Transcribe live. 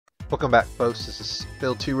Welcome back, folks. This is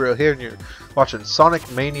Phil 2 Real here, and you're watching Sonic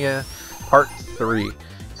Mania Part 3.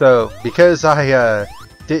 So, because I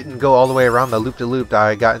didn't go all the way around the loop-de-loop,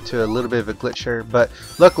 I got into a little bit of a glitch here. But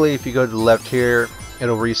luckily, if you go to the left here,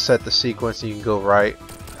 it'll reset the sequence and you can go right.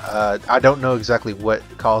 I don't know exactly what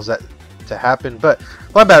caused that to happen, but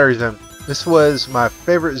my battery zone. This was my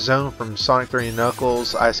favorite zone from Sonic 3 and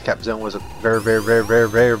Knuckles. Ice Cap Zone was a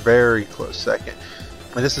very close second.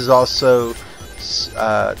 And this is also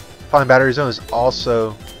Flying Battery Zone is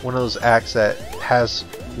also one of those acts that has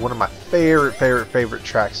one of my favorite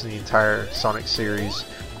tracks in the entire Sonic series.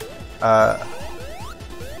 Ice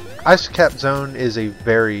Cap Zone is a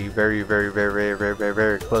very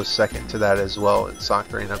close second to that as well in Sonic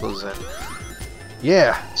 3 and Knuckles. And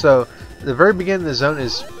yeah, so the very beginning of the zone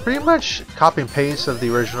is pretty much copy and paste of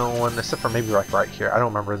the original one, except for maybe like right here. I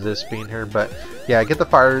don't remember this being here, but yeah, get the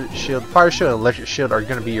fire shield. Fire shield and electric shield are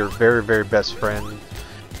going to be your very best friend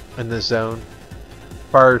in this zone.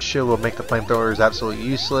 Fire shield will make the flamethrowers absolutely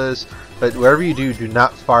useless, but whatever you do, do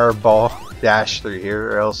not fireball dash through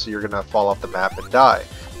here, or else you're going to fall off the map and die.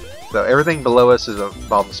 So everything below us is a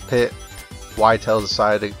bottomless pit. Why Tails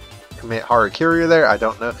decided to commit harakiri there, I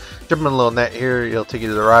don't know. Jump in a little net here, it'll take you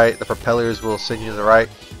to the right. The propellers will send you to the right.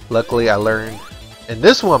 Luckily, I learned in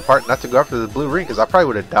this one part not to go after the blue ring, because I probably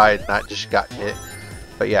would have died, not just got hit.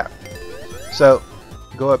 But yeah, so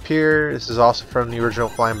go up here. This is also from the original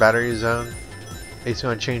Flying Battery Zone. It's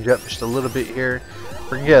going to change up just a little bit here.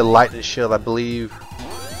 We're going to get a lightning shield, I believe,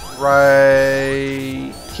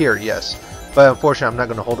 right here, yes. But unfortunately, I'm not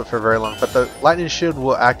going to hold it for very long. But the lightning shield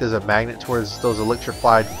will act as a magnet towards those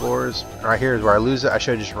electrified floors. Right here is where I lose it. I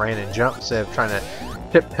should have just ran and jumped instead of trying to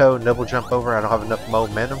tiptoe and double jump over. I don't have enough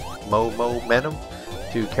momentum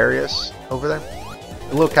to carry us over there.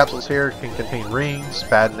 The little capsules here can contain rings,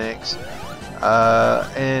 badniks,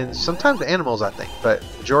 and sometimes animals, I think. But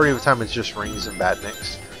majority of the time, it's just rings and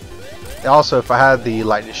badniks. Also, if I had the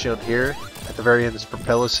lightning shield here at the very end of this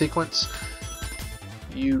propeller sequence,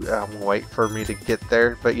 wait for me to get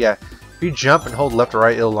there, but yeah, if you jump and hold left or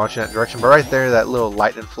right, it'll launch in that direction. But right there, that little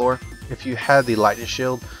lightning floor, if you had the lightning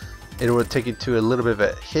shield, it would take you to a little bit of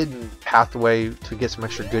a hidden pathway to get some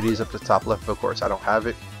extra goodies up the top left. Of course, I don't have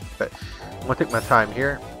it, but I'm gonna take my time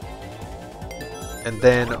here, and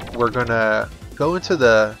then we're gonna go into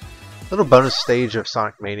the little bonus stage of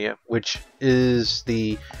Sonic Mania, which is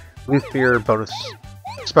the Blue Sphere bonus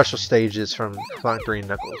special stages from Sonic 3 and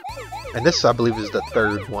Knuckles. And this, I believe, is the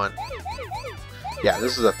third one. Yeah,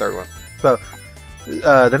 this is the third one. So,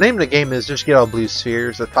 the name of the game is just get all blue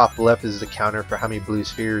spheres. The top left is the counter for how many blue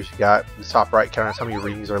spheres you got. The top right counter is how many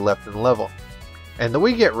rings are left in the level. And the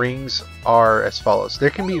way you get rings are as follows. There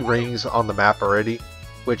can be rings on the map already,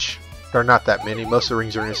 which there are not that many. Most of the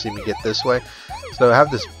rings are going to see me get this way. So I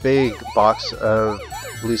have this big box of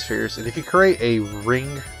blue spheres. And if you create a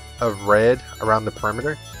ring of red around the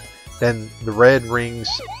perimeter, then the red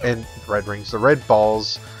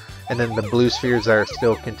balls and then the blue spheres that are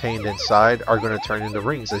still contained inside are going to turn into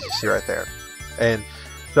rings, as you see right there. And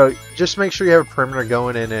so just make sure you have a perimeter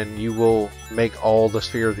going in, and you will make all the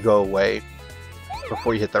spheres go away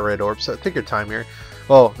before you hit that red orb. So take your time here.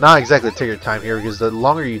 Well, not exactly take your time here, because the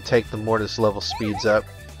longer you take, the more this level speeds up,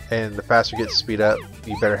 and the faster you get to speed up,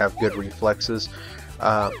 you better have good reflexes.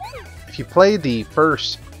 If you play the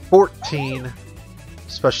first 14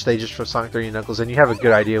 special stages for Sonic 3 and Knuckles, and you have a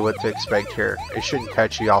good idea what to expect here. It shouldn't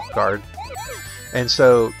catch you off guard. And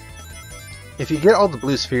so, if you get all the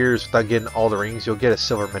blue spheres without getting all the rings, you'll get a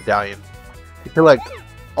silver medallion. If you collect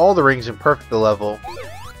all the rings in perfect level,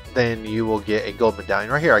 then you will get a gold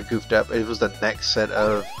medallion. Right here I goofed up. It was the next set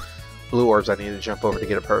of blue orbs I needed to jump over to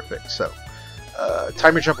get it perfect. So,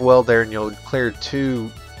 time your jump well there, and you'll clear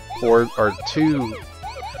two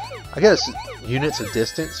units of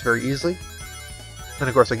distance very easily. And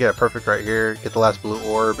of course, I get it perfect right here. Get the last blue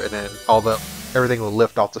orb, and then everything will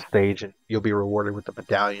lift off the stage, and you'll be rewarded with the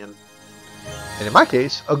medallion. And in my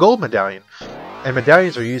case, a gold medallion. And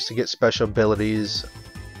medallions are used to get special abilities,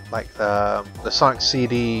 like the Sonic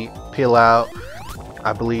CD peel out.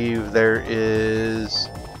 I believe there is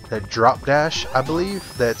the drop dash, I believe,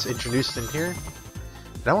 that's introduced in here.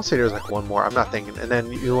 And I won't say there's like one more, I'm not thinking. And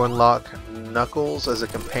then you unlock Knuckles as a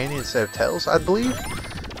companion instead of Tails, I believe.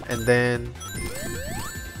 And then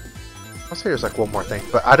I'll say there's like one more thing,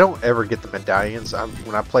 but I don't ever get the medallions.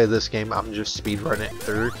 When I play this game, I'm just speedrunning it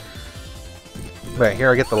through. But here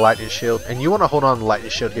I get the lightning shield, and you want to hold on to the lightning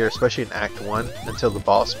shield here, especially in Act 1 until the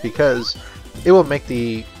boss, because it will make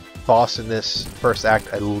the boss in this first act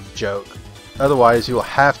a little joke. Otherwise, you will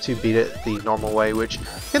have to beat it the normal way, which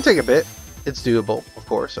can take a bit. It's doable, of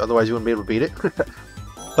course. Otherwise, you wouldn't be able to beat it.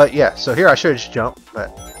 But yeah, so here I should have just jumped,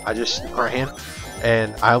 but I just ran,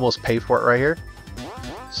 and I almost paid for it right here.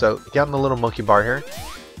 So get on the little monkey bar here.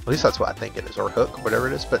 At least that's what I think it is, or hook, whatever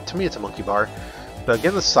it is. But to me, it's a monkey bar. So get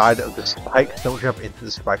on the side of the spike. Don't jump into the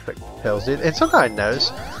spike like Tails did. And something I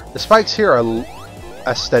noticed, the spikes here are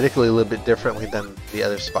aesthetically a little bit differently than the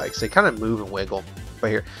other spikes. They kind of move and wiggle. Right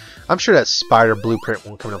here, I'm sure that spider blueprint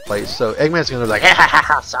won't come into place. So Eggman's gonna be like, ha ha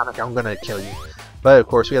ha, Sonic, I'm gonna kill you. But of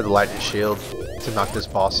course, we have the lightning shield to knock this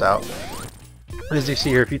boss out. And as you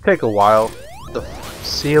see here, if you take a while, the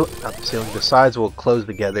the sides will close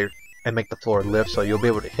together and make the floor lift, so you'll be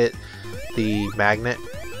able to hit the magnet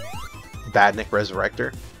Badnik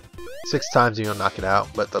Resurrector 6 times and you'll knock it out.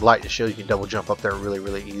 But the lightning shield, you can double jump up there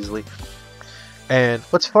really easily. And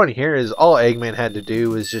what's funny here is all Eggman had to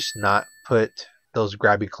do was just not put those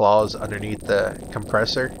grabby claws underneath the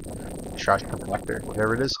compressor, trash compactor,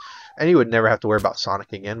 whatever it is, and he would never have to worry about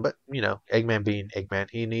Sonic again. But you know, Eggman being Eggman,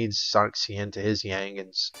 he needs Sonic's yin to his yang,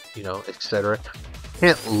 and you know, etc.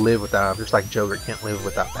 Can't live without him, just like Joker can't live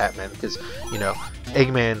without Batman, because you know,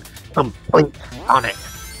 Eggman complete Sonic.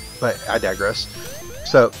 But I digress.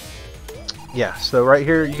 So yeah, so right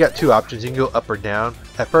here you got 2 options. You can go up or down.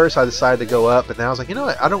 At first I decided to go up, but then I was like, you know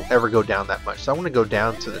what, I don't ever go down that much, so I want to go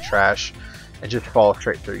down to the trash and just fall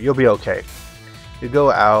straight through. You'll be okay. You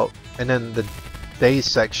go out, and then the day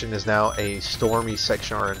section is now a stormy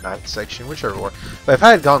section or a night section, whichever one. But if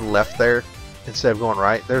I had gone left there instead of going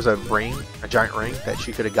right, there's a ring, a giant ring that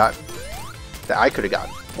you could have gotten, that I could have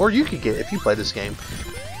gotten, or you could get if you play this game.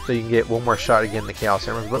 So you can get one more shot again the Chaos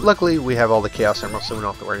Emeralds. But luckily we have all the Chaos Emeralds, so we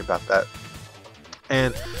don't have to worry about that.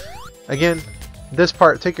 And again, this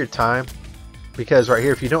part, take your time, because right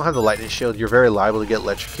here, if you don't have the lightning shield, you're very liable to get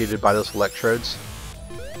electrocuted by those electrodes.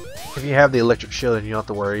 If you have the electric shield and you don't have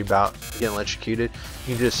to worry about getting electrocuted,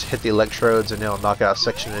 you can just hit the electrodes and they'll knock out a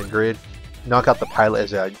section of the grid, knock out the pilot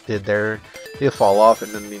as I did there, he'll fall off,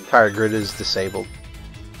 and then the entire grid is disabled.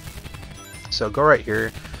 So go right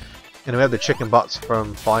here, and we have the chicken bots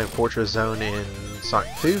from Flying Fortress Zone in Sonic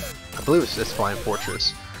 2. I believe it's Flying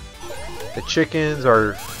Fortress. The chickens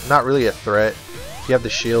are not really a threat. If you have the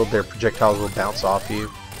shield, their projectiles will bounce off you.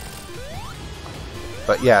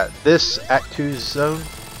 But yeah, this Act 2 zone,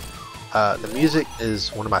 the music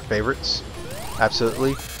is one of my favorites.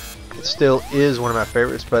 Absolutely. It still is one of my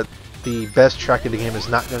favorites, but the best track of the game is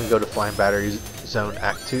not going to go to Flying Battery Zone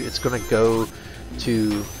Act 2. It's going to go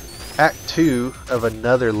to Act 2 of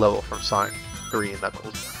another level from Sonic 3 and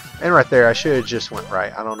Knuckles. And right there, I should have just went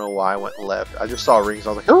right. I don't know why I went left. I just saw rings.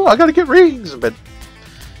 I was like, oh, I gotta get rings! And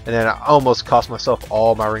then I almost cost myself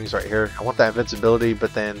all my rings right here. I want that invincibility,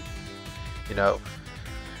 but then, you know,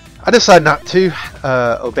 I decided not to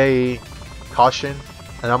obey caution.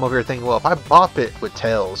 And I'm over here thinking, well, if I bop it with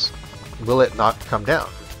Tails, will it not come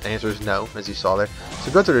down? The answer is no, as you saw there.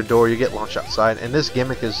 So go through the door, you get launched outside. And this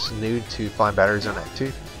gimmick is new to Flying Battery Zone Act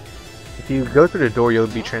 2. If you go through the door, you'll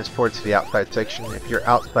be transported to the outside section. If you're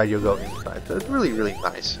outside, you'll go inside. So it's really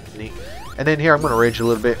nice, neat. And then here, I'm going to rage a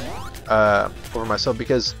little bit over myself,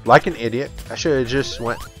 because like an idiot, I should have just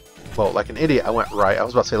went, well, like an idiot, I went right. I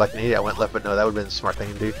was about to say like an idiot, I went left, but no, that would have been the smart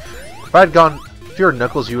thing to do. If I had gone, if you were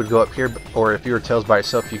Knuckles, you would go up here, or if you were Tails by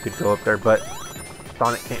yourself, you could go up there, but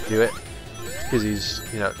Sonic can't do it, because he's,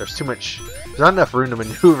 you know, there's not enough room to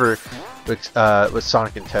maneuver with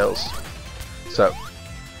Sonic and Tails. So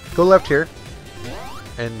go left here,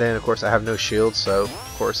 and then of course I have no shield, so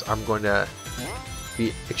of course I'm going to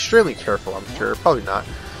be extremely careful. I'm sure, probably not.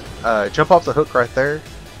 Jump off the hook right there,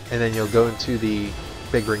 and then you'll go into the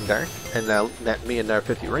big ring there, and that'll net me another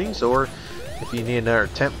 50 rings, or if you need another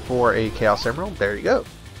attempt for a Chaos Emerald, there you go.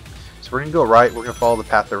 So we're going to go right, we're going to follow the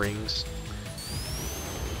path of rings,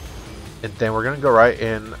 and then we're going to go right,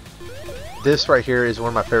 and this right here is one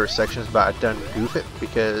of my favorite sections, but I done goof it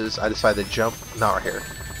because I decided to jump, not right here.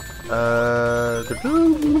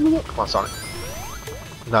 Come on, Sonic.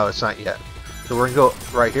 No, it's not yet. So we're going to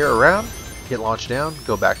go right here around, get launched down,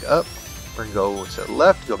 go back up. We're going to go to the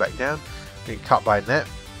left, go back down, get caught by a net.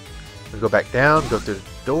 We're going to go back down, go through the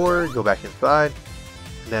door, go back inside.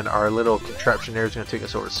 And then our little contraption there is going to take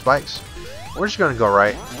us over to spikes. We're just going to go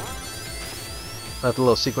right. Let the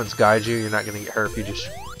little sequence guide you. You're not going to get hurt if you just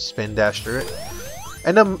spin dash through it.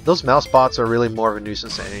 And those mouse bots are really more of a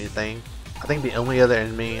nuisance than anything. I think the only other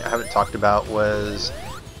enemy I haven't talked about was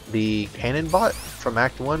the cannon bot from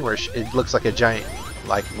Act 1, where it looks like a giant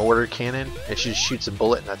mortar cannon. It just shoots a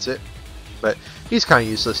bullet and that's it. But he's kind of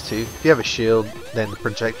useless too. If you have a shield, then the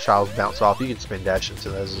projectiles bounce off. You can spin dash into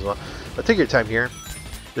those as well. But take your time here.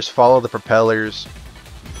 Just follow the propellers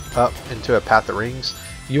up into a path of rings.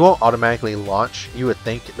 You won't automatically launch. You would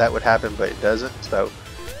think that would happen, but it doesn't. So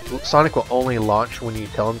Sonic will only launch when you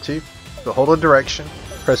tell him to. So hold a direction,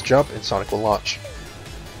 press jump, and Sonic will launch.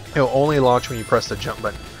 It will only launch when you press the jump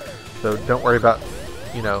button. So don't worry about,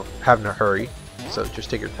 you know, having to hurry. So just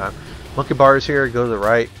take your time. Monkey bars here, go to the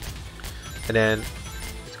right, and then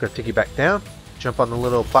it's going to take you back down. Jump on the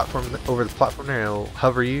little platform over the platform there, and it'll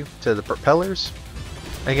hover you to the propellers.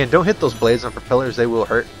 And again, don't hit those blades on propellers; they will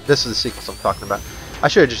hurt. This is the sequence I'm talking about. I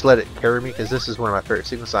should have just let it carry me because this is one of my favorite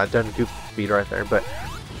sequences. I've done goop speed right there, but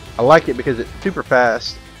I like it because it's super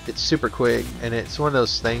fast, it's super quick, and it's one of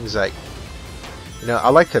those things like, you know, I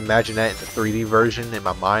like to imagine that in the 3D version in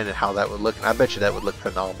my mind and how that would look, and I bet you that would look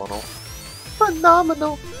phenomenal.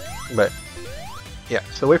 Phenomenal! But, yeah,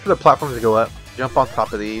 so wait for the platform to go up, jump on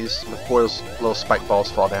top of these before those little spike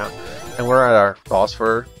balls fall down, and we're at our boss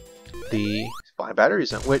for the flying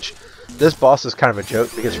batteries, in which this boss is kind of a joke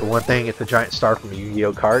because for one thing, it's a giant star from a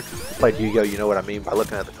Yu-Gi-Oh card. If you played Yu-Gi-Oh, you know what I mean by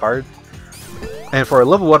looking at the card. And for a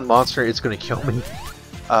level 1 monster, it's going to kill me.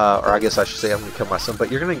 Or I guess I should say I'm going to kill myself.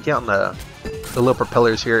 But you're going to get on the little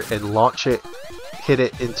propellers here and launch it, hit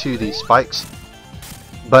it into these spikes.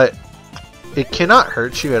 But it cannot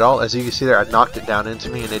hurt you at all. As you can see there, I knocked it down into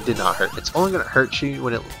me and it did not hurt. It's only going to hurt you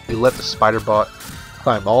when you let the spider bot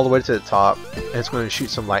climb all the way to the top, and it's going to shoot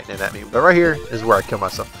some lightning at me. But right here is where I kill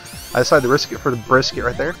myself. I decided to risk it for the brisket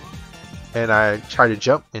right there, and I tried to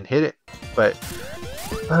jump and hit it, but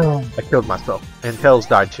I killed myself. And Tails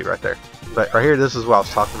died too right there. But right here, this is what I was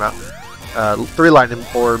talking about. 3 lightning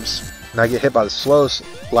orbs, and I get hit by the slowest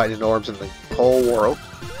lightning orbs in the whole world.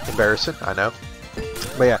 Embarrassing, I know.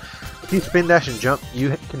 But yeah, if you spin dash and jump,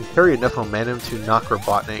 you can carry enough momentum to knock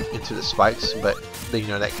Robotnik into the spikes, but you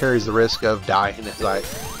know that carries the risk of dying, as I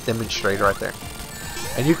demonstrated right there.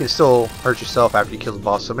 And you can still hurt yourself after you kill the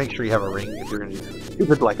boss, so make sure you have a ring if you're going to do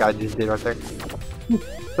stupid like I just did right there.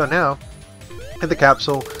 So now, in the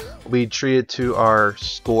capsule, we'll be treated to our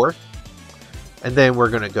score, and then we're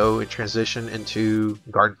going to go and transition into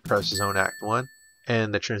Garden Press Zone Act 1.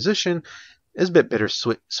 And the transition is a bit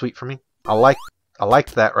bittersweet for me. I like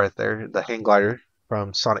that right there, the hang glider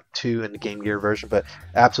from Sonic 2 in the Game Gear version, but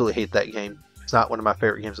I absolutely hate that game. It's not one of my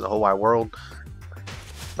favorite games in the whole wide world.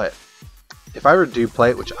 But if I ever do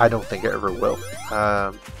play it, which I don't think I ever will,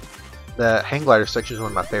 the hang glider section is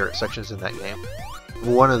one of my favorite sections in that game.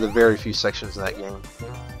 One of the very few sections in that game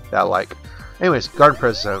that I like. Anyways, Garden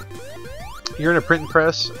Press Zone. You're in a printing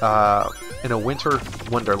press in a winter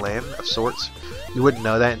wonderland of sorts. You wouldn't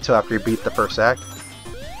know that until after you beat the first act.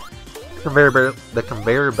 The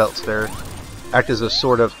conveyor belts there act as a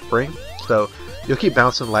sort of spring, so you'll keep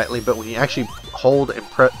bouncing lightly, but when you actually hold and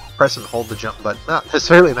press and hold the jump button, not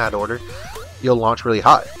necessarily in that order, you'll launch really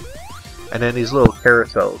high. And then these little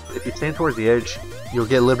carousels, if you stand towards the edge, you'll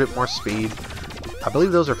get a little bit more speed. I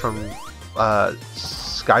believe those are from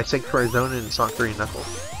Sky Sanctuary Zone in Sonic 3 and Knuckles.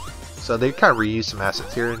 So they kind of reuse some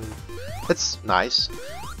assets here, and it's nice.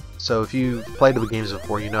 So if you've played the games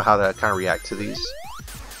before, you know how to kind of react to these.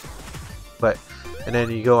 And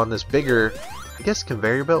then you go on this bigger, I guess,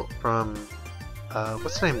 conveyor belt from,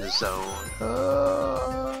 what's the name of the zone?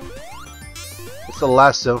 It's the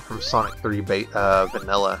last zone from Sonic 3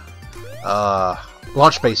 Vanilla.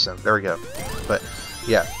 Launch base zone, there we go. But,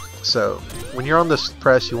 yeah, so when you're on this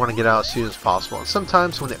press, you want to get out as soon as possible. And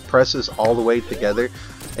sometimes when it presses all the way together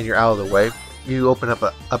and you're out of the way, you open up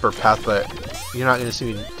an upper path, but you're not going to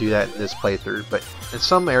see me do that in this playthrough. But in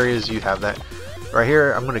some areas you have that. Right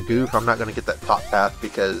here, I'm going to goof. I'm not going to get that top path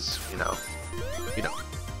because, you know,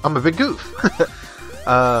 I'm a big goof.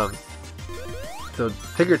 So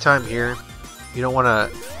take your time here. You don't want to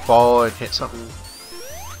fall and hit something.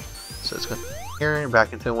 So it's going to here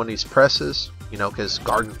back into one of these presses, you know, because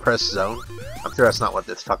Garden Press Zone. I'm sure that's not what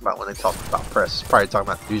it's talking about when they talk about press. It's probably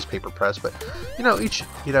talking about newspaper press, but you know, each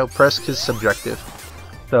press is subjective.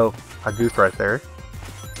 So I goofed right there.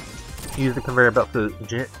 Use the conveyor belt to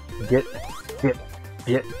get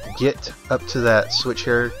up to that switch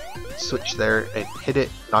there and hit it,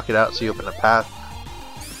 knock it out so you open a path.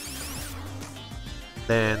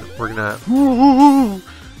 Then we're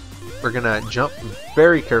gonna jump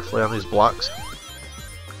very carefully on these blocks.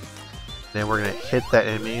 Then we're gonna hit that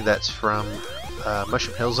enemy that's from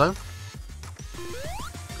Mushroom Hill Zone.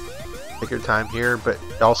 Take your time here, but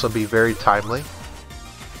also be very timely.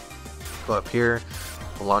 Go up here.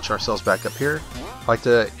 We'll launch ourselves back up here. I like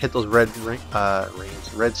to hit those red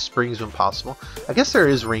red springs when possible. I guess there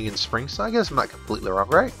is ring and spring, so I guess I'm not completely wrong,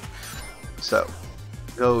 right? So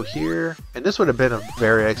go here, and this would have been a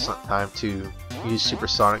very excellent time to use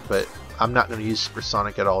Supersonic, but I'm not going to use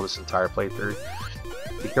Supersonic at all this entire playthrough.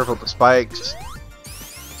 Be careful with the spikes.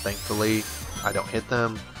 Thankfully, I don't hit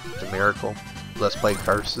them. It's a miracle. Let's play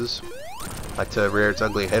curses. like to rear its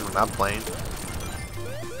ugly head when I'm playing.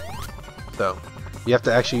 So you have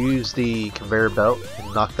to actually use the conveyor belt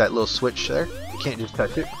and knock that little switch there. You can't just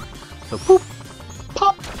touch it. So poop,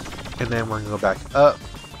 pop, and then we're gonna go back up.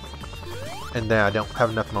 And then I don't have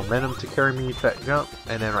enough momentum to carry me to that jump.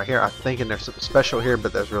 And then right here, I'm thinking there's something special here,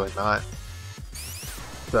 but there's really not.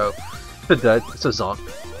 So it's a dud. It's a zonk.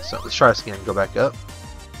 So let's try this again. Go back up.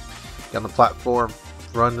 Get on the platform.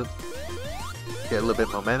 Run. Get a little bit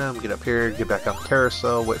of momentum. Get up here. Get back on the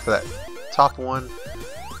carousel. Wait for that top one.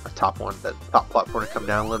 That top platform to come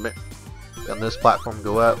down a little bit. Get on this platform.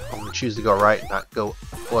 Go up. I'm going to choose to go right, not go.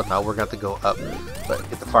 Well, no, we're going to have to go up. But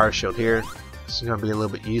get the fire shield here. This is going to be a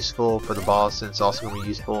little bit useful for the boss, and it's also going to be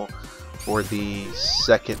useful for the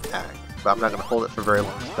second act. But I'm not going to hold it for very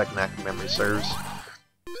long. The second act, memory serves.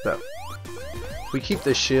 So, if we keep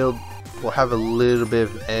this shield, we'll have a little bit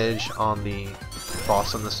of an edge on the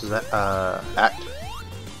boss on this act.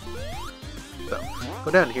 So,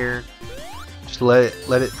 go down here. Just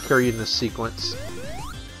let it carry you in this sequence.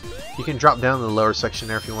 You can drop down in the lower section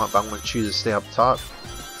there if you want, but I'm going to choose to stay up top.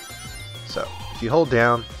 So, if you hold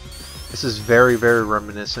down, this is very, very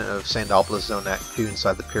reminiscent of Sandalpola's Zone Act 2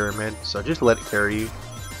 inside the pyramid, so just let it carry you.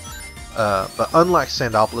 But unlike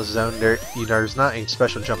Sandalpola's Zone, there's not a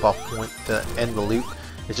special jump off point to end the loop.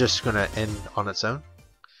 It's just going to end on its own.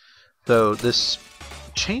 So this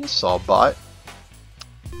chainsaw bot,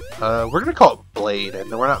 we're going to call it Blade,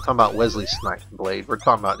 and we're not talking about Wesley Snipes Blade. We're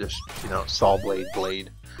talking about just, Saw Blade.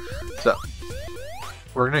 So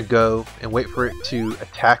we're going to go and wait for it to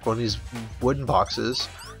attack one of these wooden boxes.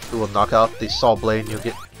 It will knock out the saw blade, and you'll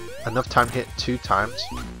get enough time to hit 2 times.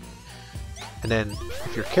 And then,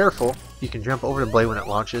 if you're careful, you can jump over the blade when it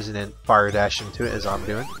launches and then fire dash into it, as I'm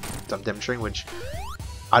doing. As I'm demonstrating, which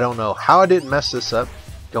I don't know how I didn't mess this up,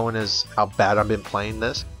 going as how bad I've been playing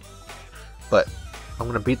this. But I'm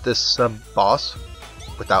going to beat this sub-boss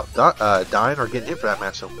without dying or getting hit for that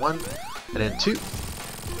match. So 1, and then 2.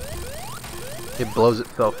 It blows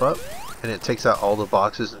itself up, and it takes out all the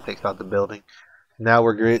boxes and takes out the building. Now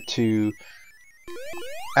we're good to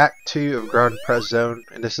Act 2 of Ground Press Zone,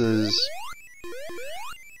 and this is,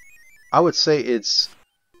 I would say it's,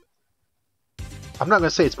 I'm not going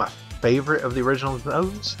to say it's my favorite of the original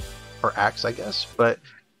zones, or acts I guess, but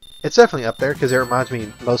it's definitely up there because it reminds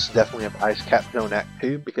me most definitely of Ice Cap Zone Act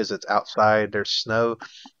 2 because it's outside, there's snow,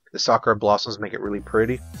 the sakura blossoms make it really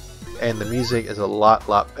pretty, and the music is a lot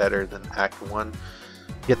better than Act 1.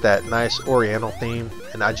 Get that nice oriental theme,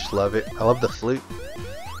 and I just love it. I love the flute.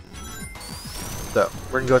 So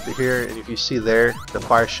we're gonna go through here, and if you see there, the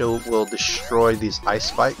fire shield will destroy these ice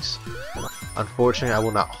spikes. Unfortunately, I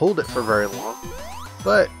will not hold it for very long,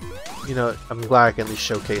 but I'm glad I can at least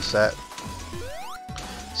showcase that.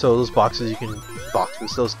 So those boxes,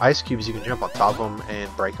 those ice cubes, you can jump on top of them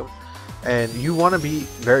and break them. And you want to be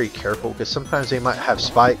very careful because sometimes they might have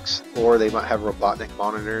spikes or they might have Robotnik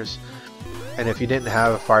monitors. And if you didn't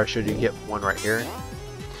have a fire shield, you get one right here.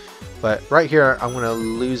 But right here, I'm going to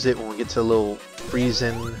lose it when we get to a little freeze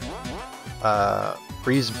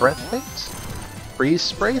breath things? Freeze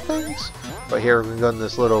spray things? But here, we're going to go in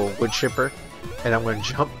this little wood chipper. And I'm going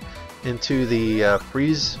to jump into the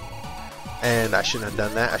freeze. And I shouldn't have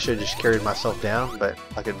done that. I should have just carried myself down. But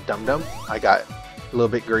like a dum-dum, I got a little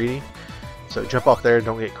bit greedy. So jump off there,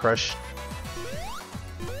 don't get crushed.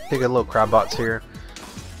 Take a little crab bots here.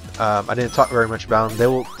 I didn't talk very much about them. They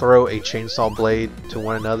will throw a chainsaw blade to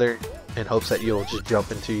one another in hopes that you'll just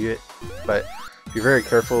jump into it. But if you're very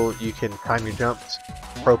careful, you can time your jumps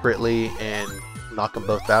appropriately and knock them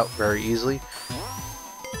both out very easily.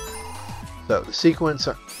 So the sequence,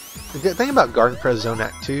 the good thing about Garden Press Zone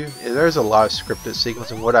Act 2 is there's a lot of scripted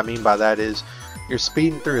sequence, and what I mean by that is you're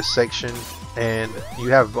speeding through a section and you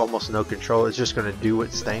have almost no control. It's just going to do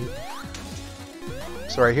its thing.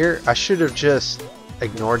 So right here, I should have just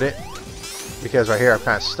ignored it because right here I'm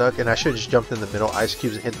kind of stuck, and I should have just jumped in the middle ice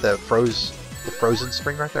cubes and hit the frozen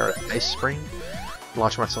spring right there, or the ice spring,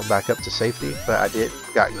 launch myself back up to safety. But I did,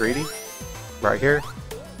 got greedy right here,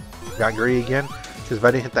 got greedy again, because if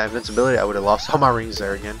I didn't hit that invincibility, I would have lost all my rings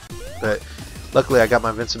there again. But luckily I got my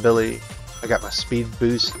invincibility, I got my speed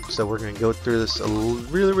boost, so we're going to go through this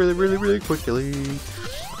really quickly.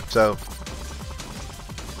 So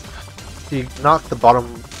you knock the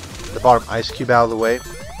bottom ice cube out of the way,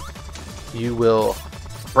 you will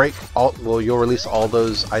break all, well, you'll release all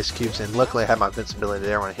those ice cubes, and luckily I had my invincibility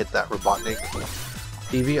there when I hit that Robotnik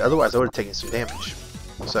TV, otherwise I would have taken some damage.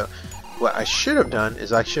 So what I should have done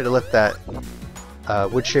is I should have let that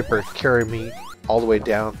wood chipper carry me all the way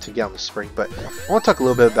down to get on the spring. But I want to talk a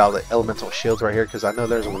little bit about the elemental shields right here, because I know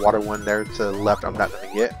there's a water one there to the left I'm not going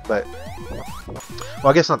to get, but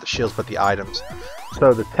Well, I guess not the shields, but the items.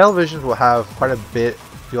 So the televisions will have quite a bit.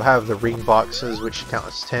 You'll have the ring boxes, which count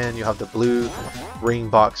as 10. You'll have the blue ring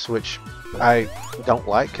box, which I don't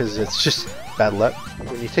like because it's just bad luck.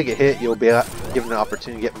 When you take a hit, you'll be given an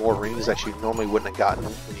opportunity to get more rings that you normally wouldn't have gotten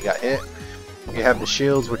when you got hit. You have the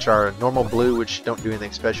shields, which are normal blue, which don't do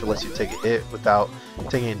anything special unless you take a hit without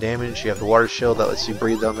taking any damage. You have the water shield that lets you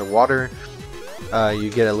breathe underwater. You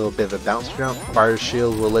get a little bit of a bounce jump. Fire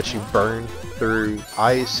shield will let you burn through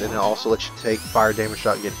ice, and it also lets you take fire damage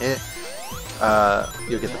without getting hit.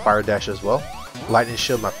 You'll get the fire dash as well. Lightning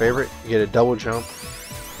shield, my favorite. You get a double jump.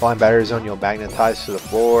 Flying battery zone, you'll magnetize to the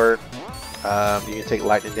floor. You can take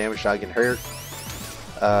lightning damage without getting hurt.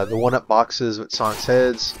 The 1-up boxes with Sonic's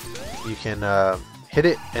heads, you can hit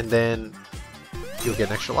it and then you'll get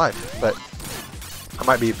an extra life. But I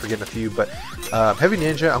might be forgetting a few. But Heavy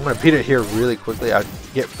Ninja, I'm going to beat it here really quickly. I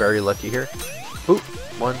get very lucky here. Oop,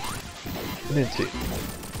 1 and then 2.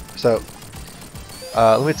 So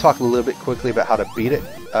let me talk a little bit quickly about how to beat it.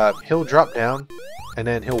 He'll drop down and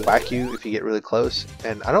then he'll whack you if you get really close.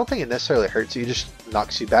 And I don't think it necessarily hurts you, it just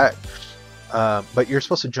knocks you back. But you're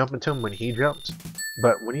supposed to jump into him when he jumps.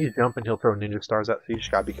 But when he's jumping, he'll throw ninja stars out, so you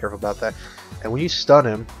just gotta be careful about that. And when you stun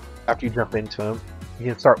him, after you jump into him, you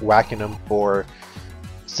can start whacking him for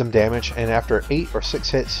some damage. And after 8 or 6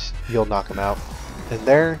 hits, you'll knock him out. And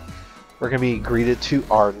there, we're gonna be greeted to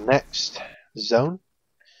our next zone,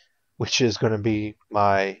 which is gonna be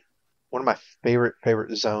one of my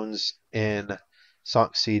favorite zones in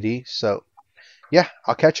Sonic CD. So yeah,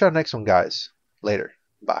 I'll catch you on the next one, guys. Later.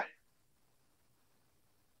 Bye.